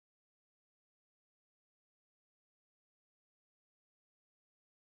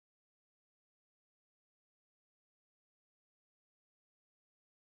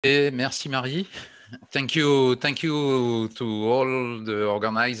Merci Marie. Thank you to all the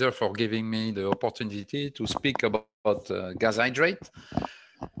organizers for giving me the opportunity to speak about gas hydrate.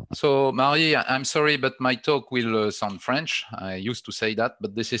 So Marie, I'm sorry, but my talk will sound French. I used to say that,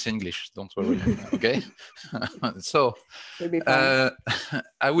 but this is English. Don't worry. Okay. So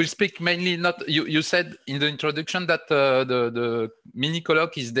I will speak mainly not. You said in the introduction that the mini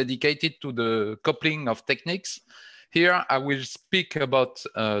colloque is dedicated to the coupling of techniques. Here, I will speak about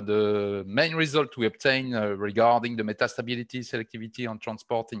the main result we obtain regarding the metastability, selectivity, and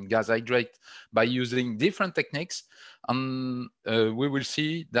transport in gas hydrate by using different techniques. And we will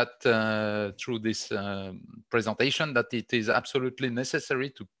see that through this presentation that it is absolutely necessary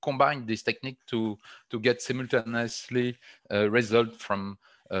to combine this technique to get simultaneously result from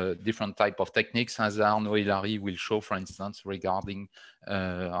different type of techniques, as Arnaud Hilary will show, for instance, regarding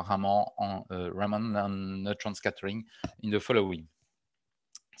Raman and neutron scattering in the following.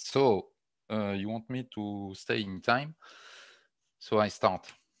 So you want me to stay in time? So I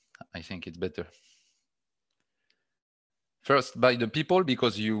start. I think it's better. First, by the people,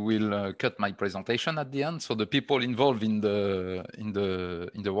 because you will cut my presentation at the end. So the people involved in the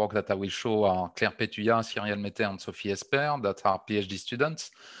work that I will show are Claire Pétuya, Cyrielle Metter, and Sophie Esper, that are PhD students.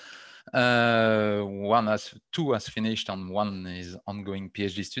 Two has finished, and one is ongoing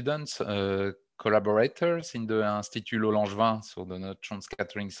PhD students. Collaborators in the Institut Lolangevin, so the Neutron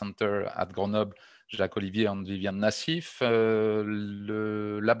Scattering Center at Grenoble, Jacques Olivier and Viviane Nassif.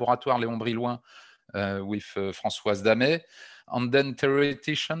 Le laboratoire Léon Brillouin, with Françoise Damet, and then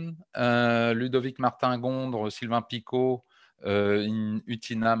theoretician Ludovic Martin-Gondre, Sylvain Picot in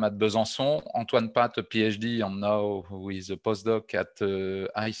UTINAM at Besançon, Antoine Pat, a PhD, and now who is a postdoc at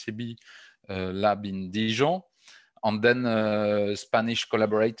ICB lab in Dijon, and then Spanish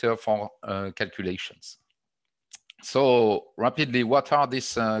collaborator for calculations. So rapidly, what are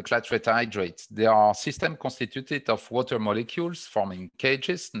these clatrate hydrates? They are systems constituted of water molecules forming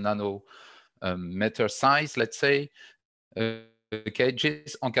cages, nanometer size, let's say,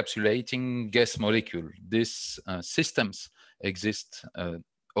 cages encapsulating gas molecule. These systems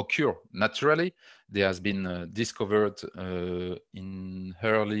occur naturally. They has been discovered in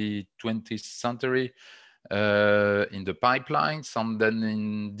early 20th century in the pipelines, and then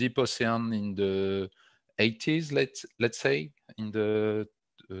in deep ocean in the 80s, let's say, in the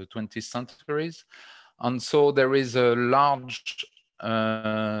 20th centuries. And so there is a large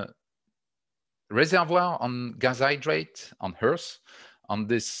reservoir on gas hydrate on Earth. On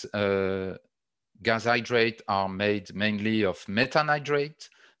this gas hydrate are made mainly of methane hydrate.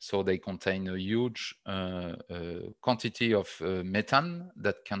 So they contain a huge quantity of methane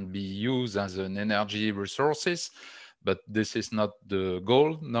that can be used as an energy resources. But this is not the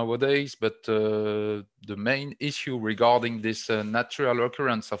goal nowadays. But the main issue regarding this natural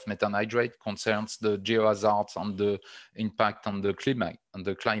occurrence of methane hydrate concerns the geohazards and the impact on the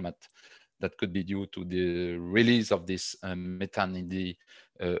climate. That could be due to the release of this methane in the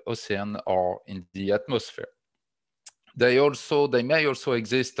ocean or in the atmosphere. They may also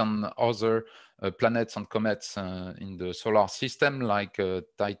exist on other planets and comets in the solar system, like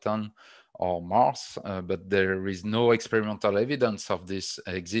Titan or Mars, but there is no experimental evidence of this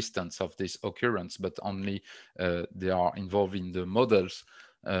existence of this occurrence, but only they are involved in the models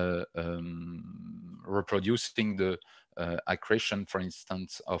reproducing the accretion, for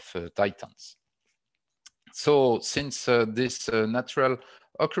instance, of Titans. So since this natural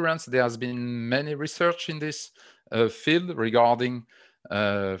occurrence, there has been many research in this field regarding,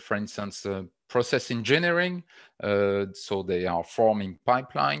 for instance, process engineering. So they are forming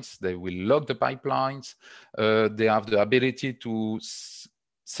pipelines, they will log the pipelines, they have the ability to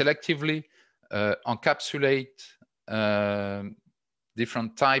selectively encapsulate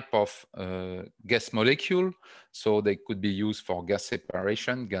different type of gas molecule. So they could be used for gas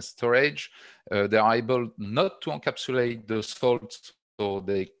separation, gas storage. They are able not to encapsulate the salts, so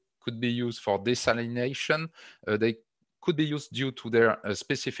they could be used for desalination. They could be used due to their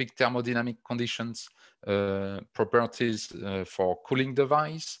specific thermodynamic conditions, properties for cooling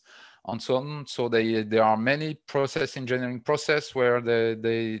device, and so on. So there are many process engineering process where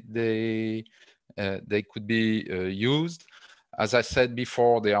they could be used. As I said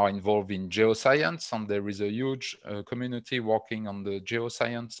before, they are involved in geoscience, and there is a huge community working on the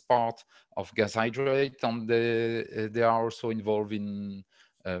geoscience part of gas hydrate, and they are also involved in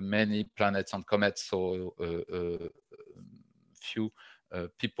many planets and comets, so few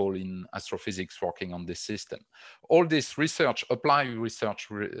people in astrophysics working on this system. All this research, applied research,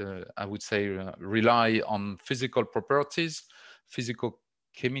 I would say, rely on physical properties, physical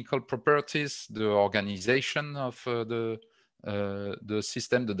chemical properties, the organization of the the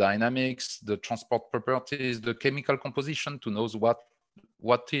system, the dynamics, the transport properties, the chemical composition to know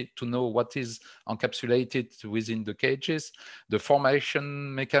what is encapsulated within the cages, the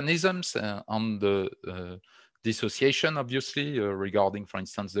formation mechanisms and the dissociation, obviously, regarding, for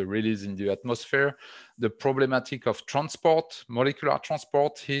instance, the release in the atmosphere, the problematic of transport, molecular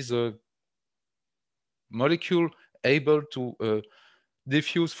transport. Is a molecule able to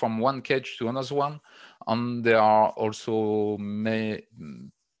diffuse from one cage to another one, and there are also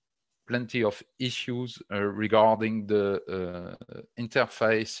plenty of issues regarding the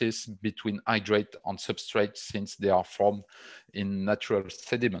interfaces between hydrate and substrate, since they are formed in natural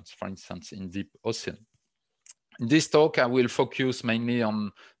sediments, for instance, in deep ocean. In this talk, I will focus mainly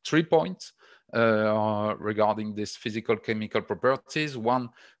on 3 points regarding these physical chemical properties. One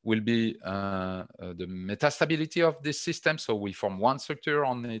will be the metastability of this system. So we form one structure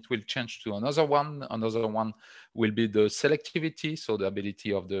and it will change to another one. Another one will be the selectivity, so the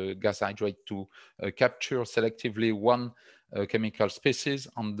ability of the gas hydrate to capture selectively one chemical species.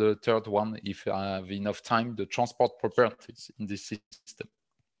 And the third one, if I have enough time, the transport properties in this system.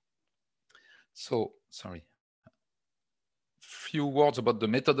 So, sorry. Few words about the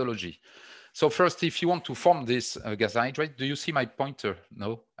methodology. So first, if you want to form this gas hydrate, do you see my pointer?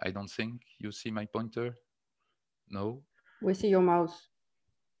 No, I don't think you see my pointer. No. We see your mouse.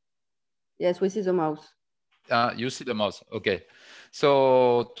 Yes, we see the mouse. You see the mouse. Okay.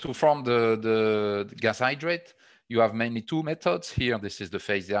 So to form the gas hydrate, you have mainly two methods. Here, this is the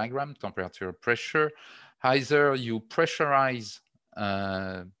phase diagram, temperature, pressure. Either you pressurize,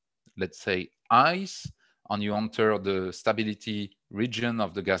 let's say, ice, and you enter the stability region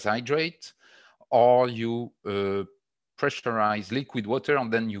of the gas hydrate, or you pressurize liquid water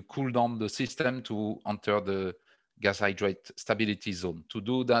and then you cool down the system to enter the gas hydrate stability zone. To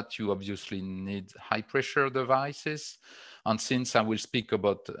do that, you obviously need high pressure devices. And since I will speak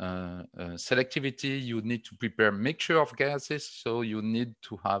about selectivity, you need to prepare mixture of gases. So you need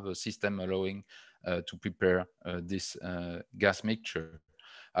to have a system allowing to prepare this gas mixture.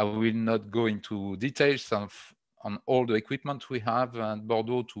 I will not go into details on all the equipment we have at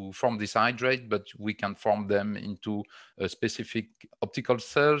Bordeaux to form this hydrate, but we can form them into specific optical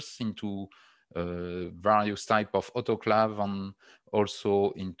cells, into various type of autoclave, and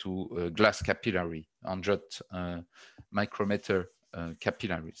also into glass capillary, 100 micrometer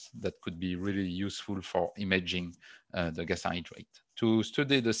capillaries that could be really useful for imaging the gas hydrate. To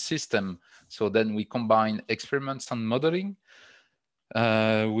study the system, so then we combine experiments and modeling.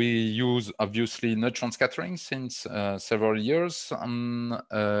 We use obviously neutron scattering since several years, and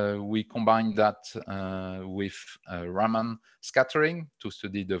we combine that with Raman scattering to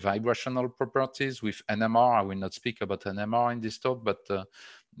study the vibrational properties with NMR. I will not speak about NMR in this talk, but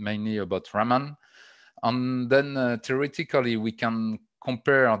mainly about Raman. And then theoretically, we can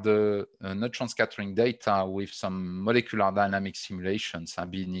compare the neutron scattering data with some molecular dynamic simulations,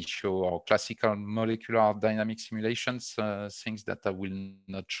 ab initio or classical molecular dynamic simulations, things that I will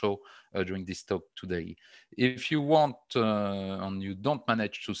not show during this talk today. If you want and you don't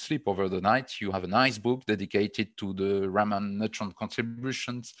manage to sleep over the night, you have a nice book dedicated to the Raman neutron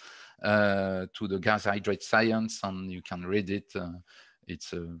contributions to the gas hydrate science, and you can read it.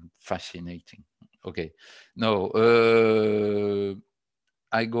 It's fascinating. Okay, now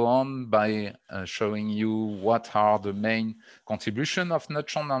I go on by showing you what are the main contribution of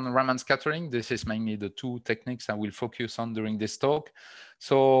neutron and Raman scattering. This is mainly the two techniques I will focus on during this talk.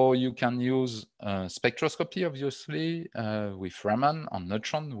 So you can use spectroscopy, obviously, with Raman and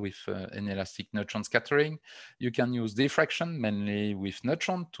neutron with inelastic neutron scattering. You can use diffraction, mainly with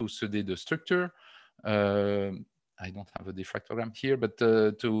neutron, to study the structure. I don't have a diffractogram here, but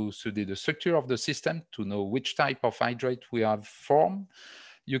to study the structure of the system, to know which type of hydrate we have formed.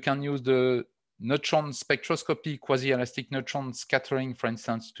 You can use the neutron spectroscopy, quasi-elastic neutron scattering, for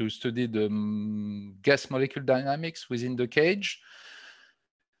instance, to study the gas molecule dynamics within the cage.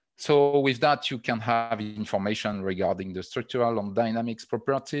 So with that, you can have information regarding the structural and dynamics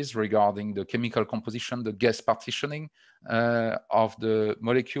properties, regarding the chemical composition, the gas partitioning of the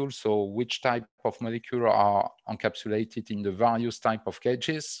molecules, so which type of molecule are encapsulated in the various type of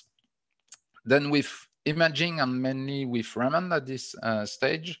cages. Then with imaging, and mainly with Raman at this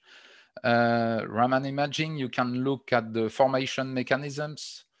stage, Raman imaging, you can look at the formation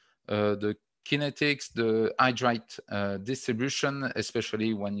mechanisms, the kinetics, the hydrate distribution,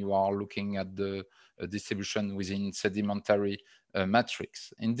 especially when you are looking at the distribution within sedimentary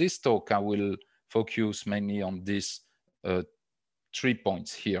matrix. In this talk, I will focus mainly on these 3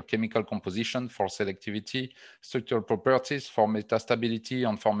 points here: chemical composition for selectivity, structural properties for metastability,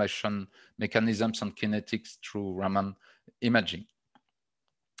 and formation mechanisms and kinetics through Raman imaging.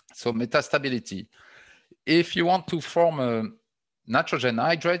 So metastability. If you want to form a nitrogen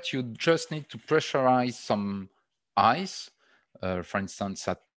hydrate, you just need to pressurize some ice, for instance,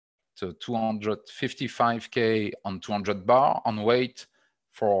 at 255 K on 200 bar, and wait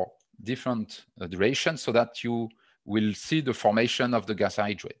for different durations so that you will see the formation of the gas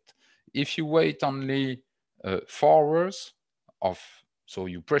hydrate. If you wait only 4 hours so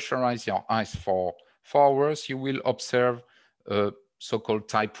you pressurize your ice for 4 hours, you will observe a so-called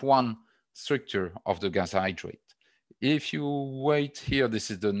type 1 structure of the gas hydrate. If you wait here,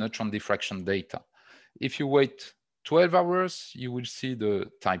 this is the neutron diffraction data. If you wait 12 hours, you will see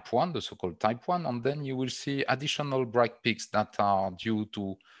the type 1, the so-called type 1, and then you will see additional bright peaks that are due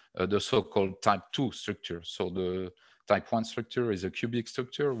to the so-called type 2 structure. So the type 1 structure is a cubic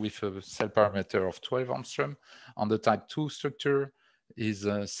structure with a cell parameter of 12 angstrom, and the type 2 structure is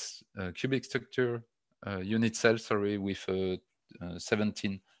a cubic structure, unit cell, sorry, with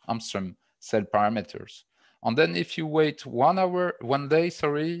 17 angstrom cell parameters. And then if you wait 1 day,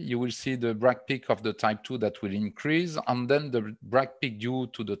 sorry, you will see the bragg peak of the type 2 that will increase, and then the bragg peak due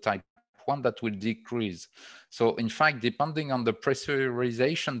to the type 1 that will decrease. So in fact, depending on the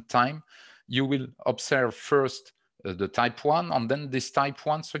pressurization time, you will observe first the type 1, and then this type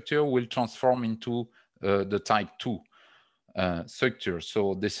 1 structure will transform into the type 2 structure.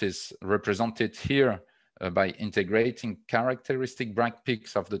 So this is represented here by integrating characteristic bragg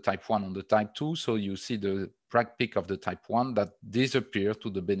peaks of the type 1 on the type 2. So you see the bragg peak of the type 1 that disappear to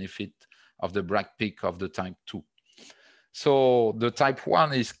the benefit of the bragg peak of the type 2. So the type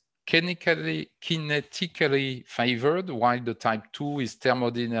 1 is kinetically favored, while the type 2 is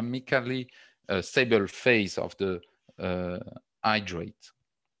thermodynamically a stable phase of the hydrate.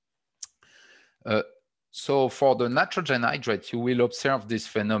 So for the nitrogen hydrate, you will observe this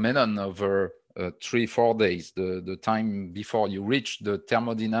phenomenon over 3-4 days, the time before you reach the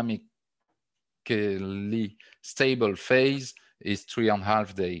thermodynamically stable phase is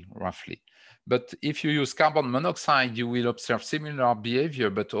 3.5 days, roughly. But if you use carbon monoxide, you will observe similar behavior,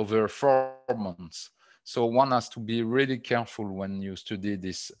 but over 4 months. So one has to be really careful when you study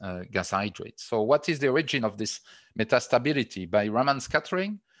this gas hydrate. So what is the origin of this metastability? By Raman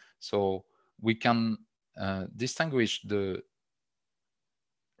scattering. So we can distinguish the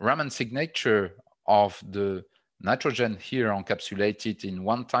Raman signature of the nitrogen here encapsulated in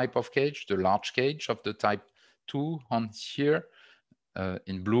one type of cage, the large cage of the type 2, and here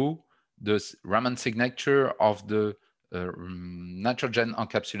in blue, the Raman signature of the nitrogen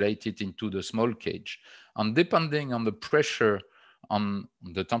encapsulated into the small cage. And depending on the pressure, on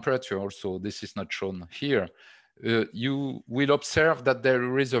the temperature also, this is not shown here, you will observe that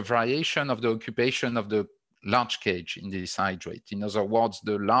there is a variation of the occupation of the large cage in this hydrate. In other words,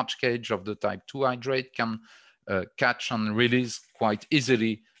 the large cage of the type 2 hydrate can catch and release quite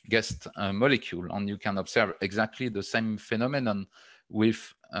easily guest molecule, and you can observe exactly the same phenomenon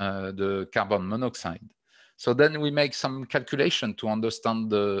with the carbon monoxide. So then we make some calculation to understand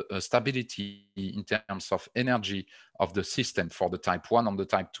the stability in terms of energy of the system for the type 1 and the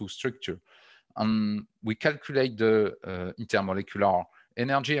type 2 structure. And we calculate the intermolecular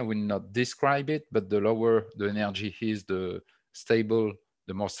energy. I will not describe it, but the lower the energy is, the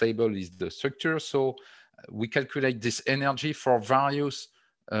more stable is the structure. So we calculate this energy for various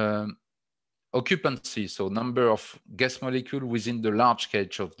occupancy, so number of gas molecule within the large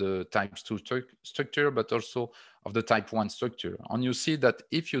cage of the type 2 structure, but also of the type 1 structure. And you see that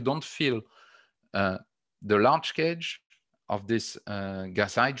if you don't fill the large cage of this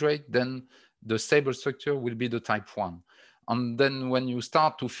gas hydrate, then the stable structure will be the type 1. And then when you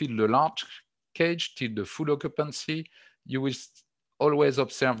start to fill the large cage till the full occupancy, you will always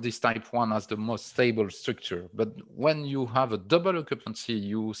observe this type 1 as the most stable structure. But when you have a double occupancy,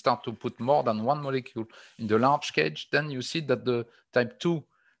 you start to put more than one molecule in the large cage, then you see that the type 2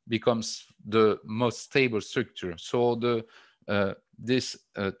 becomes the most stable structure. So this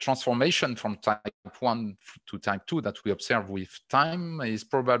transformation from type 1 to type 2 that we observe with time is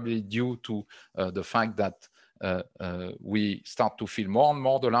probably due to the fact that we start to fill more and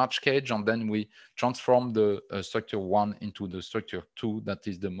more the large cage, and then we transform the structure 1 into the structure 2 that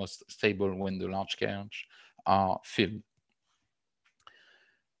is the most stable when the large cage are filled.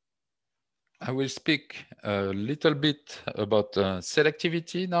 I will speak a little bit about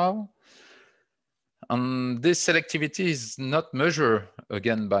selectivity now. And this selectivity is not measured,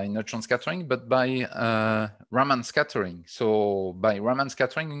 again, by neutron scattering, but by Raman scattering. So by Raman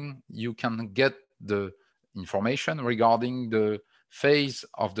scattering, you can get the information regarding the phase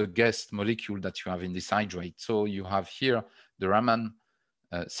of the guest molecule that you have in this hydrate. So you have here the Raman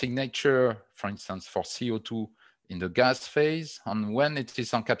signature, for instance, for CO2 the gas phase, and when it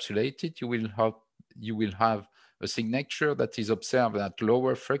is encapsulated, you will have a signature that is observed at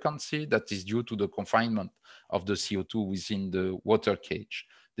lower frequency that is due to the confinement of the CO2 within the water cage.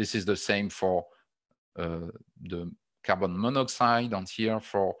 This is the same for the carbon monoxide, and here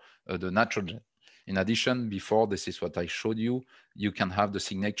for the nitrogen. In addition, before, this is what I showed you, you can have the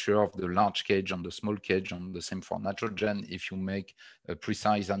signature of the large cage and the small cage, and the same for nitrogen if you make a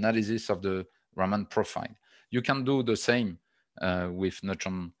precise analysis of the Raman profile. You can do the same with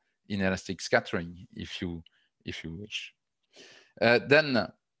neutron inelastic scattering if you wish. Then,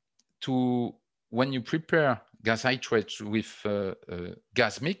 when you prepare gas hydrates with a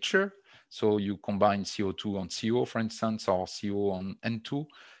gas mixture, so you combine CO2 on CO, for instance, or CO on N2,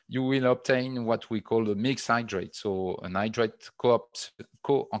 you will obtain what we call a mixed hydrate. So an hydrate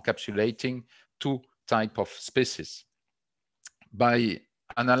co-encapsulating two types of species. By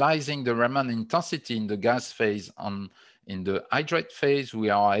analyzing the Raman intensity in the gas phase and in the hydrate phase, we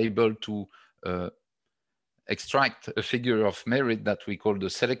are able to extract a figure of merit that we call the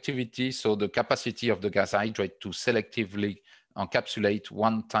selectivity, so the capacity of the gas hydrate to selectively encapsulate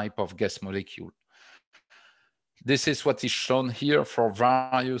one type of gas molecule. This is what is shown here for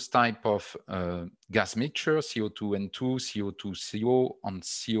various types of gas mixture, CO2N2, CO2CO, and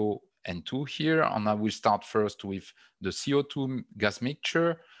CO N2 here. And I will start first with the CO2 gas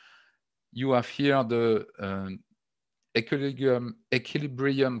mixture. You have here the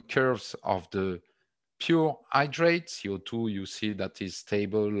equilibrium curves of the pure hydrate. CO2, you see that is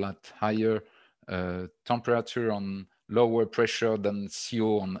stable at higher temperature and lower pressure than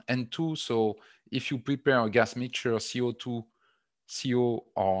CO on N2. So if you prepare a gas mixture CO2, CO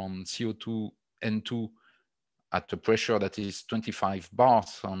on CO2, N2 at a pressure that is 25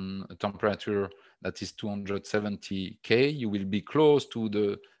 bars on a temperature that is 270 K, you will be close to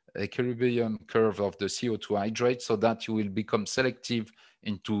the equilibrium curve of the CO2 hydrate, so that you will become selective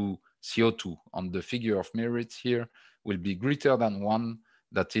into CO2. On the figure of merit here will be greater than 1.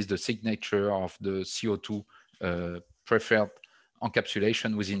 That is the signature of the CO2 preferred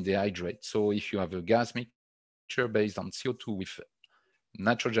encapsulation within the hydrate. So if you have a gas mixture based on CO2 with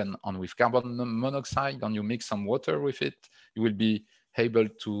nitrogen and with carbon monoxide, and you mix some water with it, you will be able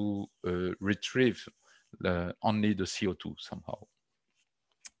to retrieve only the CO2 somehow.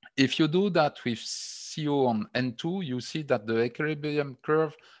 If you do that with CO on N2, you see that the equilibrium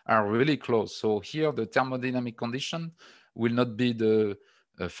curve are really close. So here the thermodynamic condition will not be the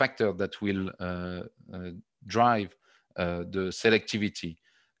factor that will drive the selectivity.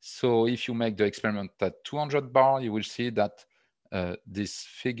 So if you make the experiment at 200 bar, you will see that this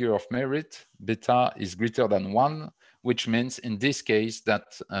figure of merit, beta, is greater than 1, which means in this case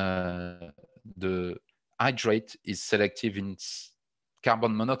that the hydrate is selective in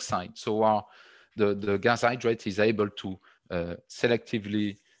carbon monoxide. So the gas hydrate is able to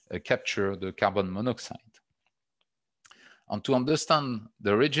selectively capture the carbon monoxide. And to understand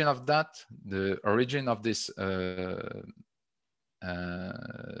the origin of that, the origin of this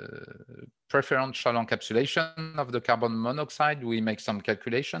preferential encapsulation of the carbon monoxide, we make some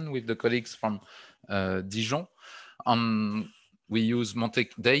calculation with the colleagues from Dijon. We use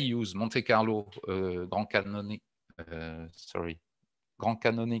they use Monte Carlo Grand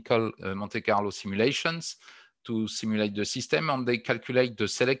Canonical Monte Carlo simulations to simulate the system, and they calculate the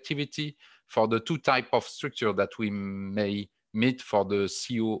selectivity for the two types of structure that we may meet for the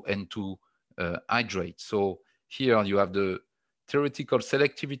CO N2 hydrate. So here you have the theoretical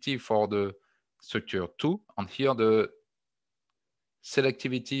selectivity for the structure 2, and here the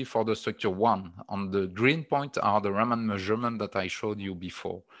selectivity for the structure 1. On the green point are the Raman measurement that I showed you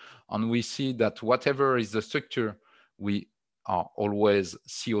before. And we see that whatever is the structure, we are always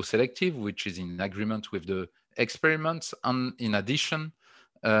CO selective, which is in agreement with the experiments. And in addition,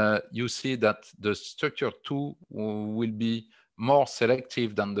 you see that the structure 2 will be more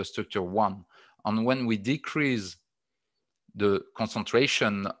selective than the structure 1. And when we decrease the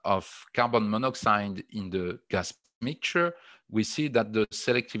concentration of carbon monoxide in the gas mixture, we see that the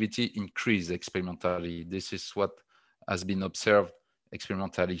selectivity increases experimentally. This is what has been observed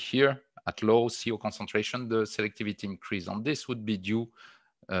experimentally here. At low CO concentration, the selectivity increase. And this would be due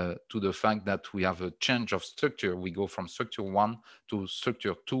to the fact that we have a change of structure. We go from structure 1 to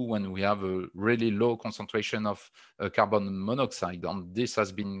structure 2 when we have a really low concentration of carbon monoxide. And this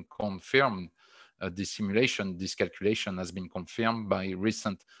has been confirmed. This simulation, this calculation has been confirmed by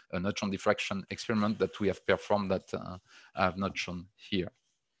recent neutron diffraction experiment that we have performed that I have not shown here.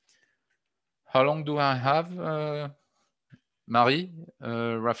 How long do I have, Marie,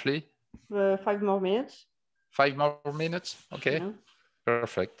 roughly? 5 more minutes. 5 more minutes? Okay, yeah.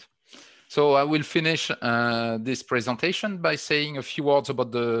 Perfect. So I will finish this presentation by saying a few words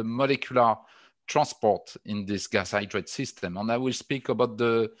about the molecular transport in this gas hydrate system, and I will speak about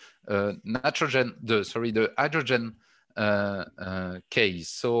the hydrogen case.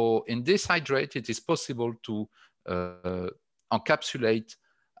 So in this hydrate, it is possible to encapsulate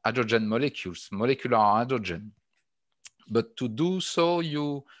hydrogen molecules, molecular hydrogen. But to do so,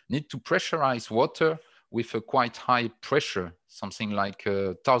 you need to pressurize water with a quite high pressure, something like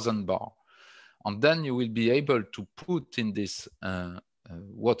 1,000 bar. And then you will be able to put in this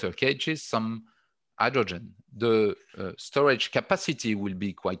water cages some hydrogen. The storage capacity will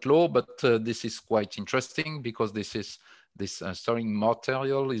be quite low, but this is quite interesting because this storing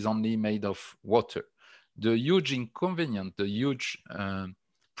material is only made of water. The huge inconvenience, the huge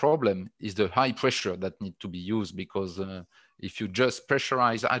problem is the high pressure that need to be used, because if you just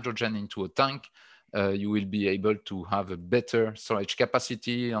pressurize hydrogen into a tank, you will be able to have a better storage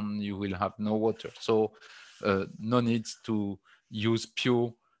capacity and you will have no water. So no need to use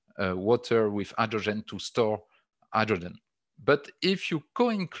pure water with hydrogen to store hydrogen. But if you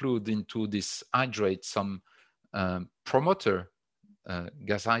co-include into this hydrate some promoter,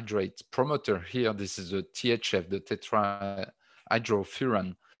 gas hydrate promoter, here this is the THF, the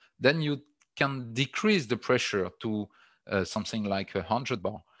tetrahydrofuran, then you can decrease the pressure to something like 100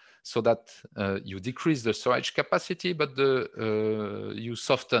 bar, so that you decrease the storage capacity, but you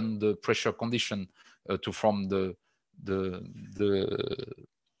soften the pressure condition to form the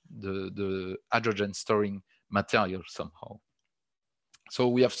hydrogen storing material somehow. So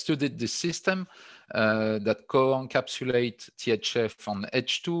we have studied this system that co-encapsulate THF on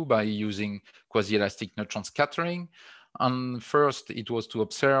H2 by using quasi-elastic neutron scattering. And first, it was to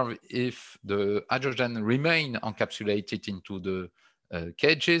observe if the hydrogen remain encapsulated into the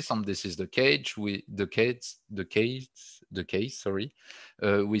cages, and this is the case. We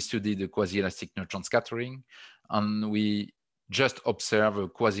studied the quasi-elastic neutron scattering, and we just observe a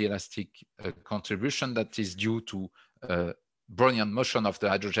quasi-elastic contribution that is due to Brownian motion of the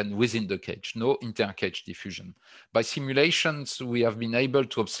hydrogen within the cage, no intercage diffusion. By simulations, we have been able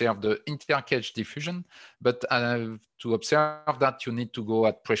to observe the intercage diffusion, but to observe that, you need to go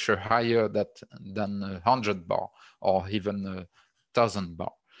at pressure higher than 100 bar or even 1,000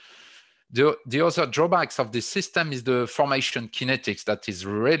 bar. The other drawbacks of this system is the formation kinetics that is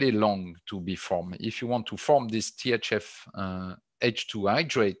really long to be formed. If you want to form this THF H2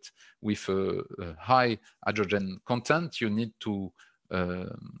 hydrate with a high hydrogen content, you need to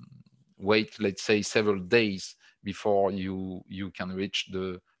wait, let's say, several days before you can reach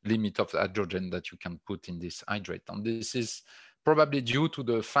the limit of hydrogen that you can put in this hydrate. And this is probably due to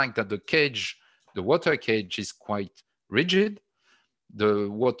the fact that the cage, the water cage, is quite rigid. The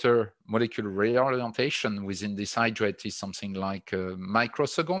water molecule reorientation within this hydrate is something like a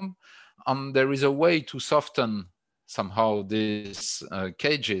microsecond. And there is a way to soften somehow these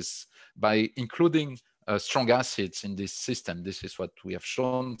cages by including strong acids in this system. This is what we have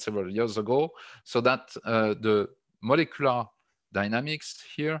shown several years ago, so that the molecular dynamics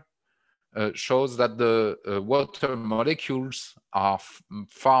here shows that the water molecules are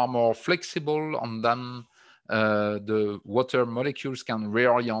far more flexible, and then the water molecules can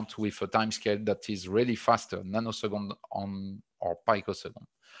reorient with a time scale that is really faster, nanosecond or picosecond.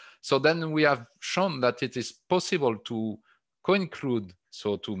 So then we have shown that it is possible to co-include,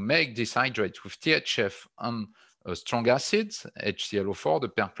 so to make this hydrate with THF and strong acids, HClO4, the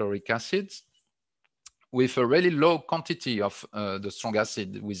perchloric acids, with a really low quantity of the strong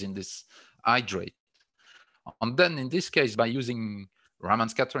acid within this hydrate. And then in this case, by using Raman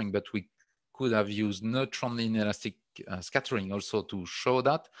scattering, but we could have used neutron inelastic scattering also to show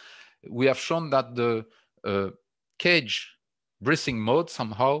that, we have shown that the cage breathing mode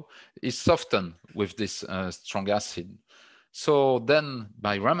somehow is softened with this strong acid. So then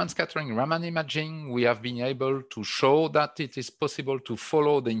by Raman scattering, Raman imaging, we have been able to show that it is possible to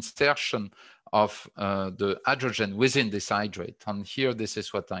follow the insertion of the hydrogen within this hydrate. And here, this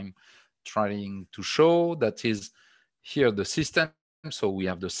is what I'm trying to show. That is here the system. So we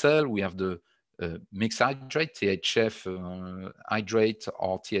have the cell, we have the mixed hydrate, THF hydrate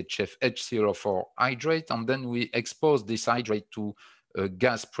or THF HClO4 hydrate, and then we expose this hydrate to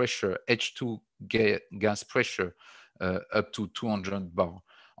gas pressure, H2 gas pressure up to 200 bar.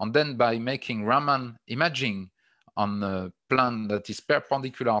 And then by making Raman imaging on a plane that is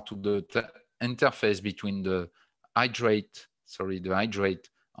perpendicular to the interface between the hydrate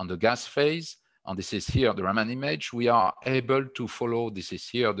and the gas phase, and this is here the Raman image, we are able to follow, this is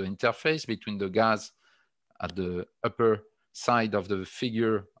here the interface between the gas at the upper side of the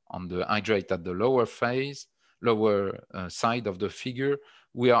figure on the hydrate at the lower phase, lower side of the figure,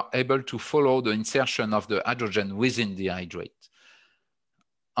 we are able to follow the insertion of the hydrogen within the hydrate.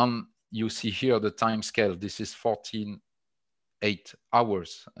 And you see here the time scale. This is 14.8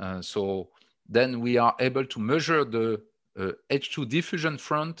 hours. So then we are able to measure the H2 diffusion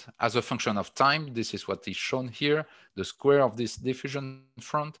front as a function of time. This is what is shown here, the square of this diffusion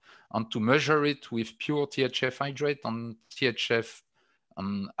front, and to measure it with pure THF hydrate and THF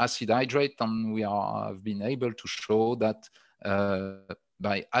acid hydrate. And we have been able to show that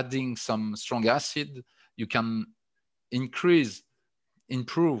by adding some strong acid, you can improve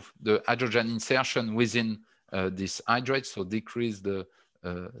the hydrogen insertion within this hydrate, so decrease the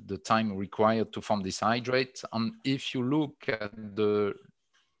time required to form this hydrate. And if you look at the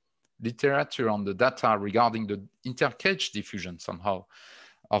literature on the data regarding the intercage diffusion somehow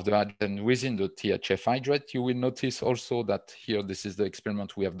of the hydrogen within the THF hydrate, you will notice also that here, this is the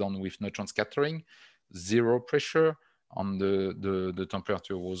experiment we have done with neutron scattering, 0 pressure, and the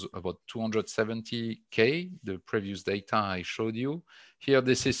temperature was about 270 K, the previous data I showed you. Here,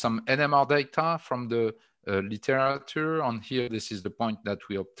 this is some NMR data from the literature, and here, this is the point that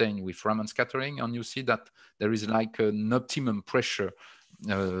we obtained with Raman scattering, and you see that there is like an optimum pressure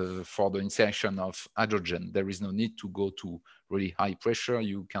for the insertion of hydrogen. There is no need to go to really high pressure.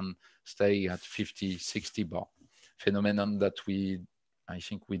 You can stay at 50, 60 bar, phenomenon that I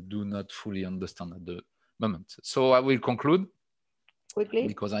think we do not fully understand at the moment. So I will conclude quickly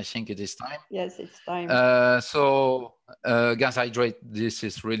because I think it is time. Yes, it's time. Gas hydrate, this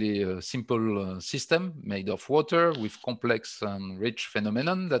is really a simple system made of water with complex and rich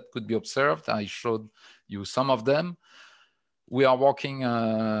phenomenon that could be observed. I showed you some of them. We are working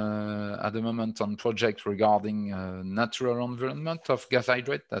at the moment on project regarding natural environment of gas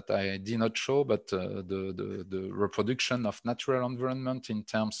hydrate that I did not show, but the reproduction of natural environment in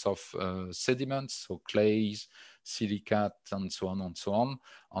terms of sediments, so clays, silicate, and so on,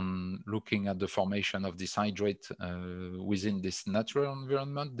 looking at the formation of this hydrate within this natural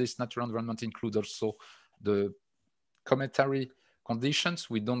environment. This natural environment includes also the cometary conditions.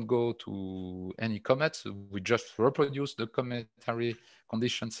 We don't go to any comets. We just reproduce the cometary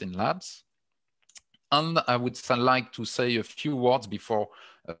conditions in labs. And I would like to say a few words before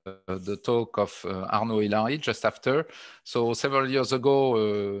the talk of Arnaud Hilary just after. So several years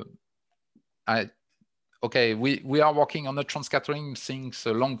ago, we are working on neutron scattering since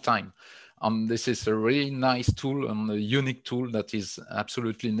a long time. This is a really nice tool and a unique tool that is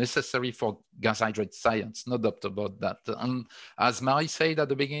absolutely necessary for gas hydrate science, no doubt about that. And as Marie said at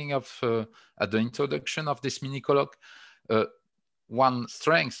the beginning of, at the introduction of this mini colloque, one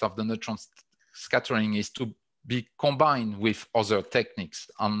strength of the neutron scattering is to be combined with other techniques,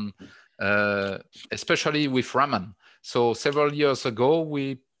 especially with Raman. So several years ago,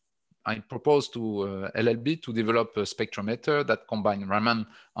 I proposed to LLB to develop a spectrometer that combined Raman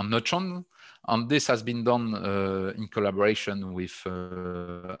and neutron. And this has been done in collaboration with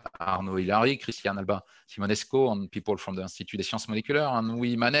Arnaud Hilary, Christian Alba Simonesco, and people from the Institut des Sciences Moléculaires. And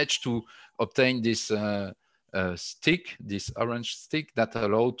we managed to obtain this stick, this orange stick that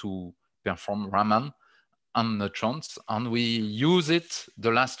allowed to perform Raman and neutrons. And we use it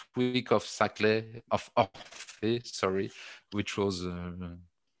the last week of Orphée, sorry, which was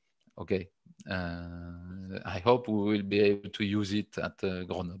okay. I hope we will be able to use it at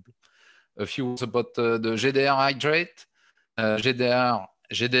Grenoble. A few words about the GDR hydrate. GDR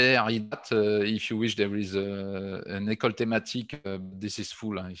hydrate, if you wish, there is an école thématique. This is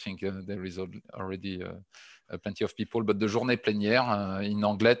full. I think there is already plenty of people, but the journée plénière in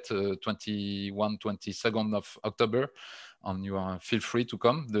Anglet, 21-22nd of October. And you feel free to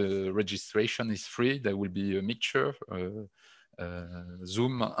come. The registration is free. There will be a mixture.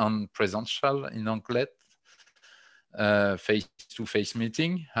 Zoom and presential in Anglet, face-to-face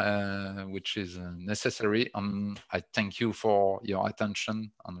meeting, which is necessary. And I thank you for your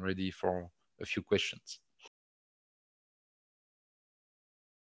attention and ready for a few questions.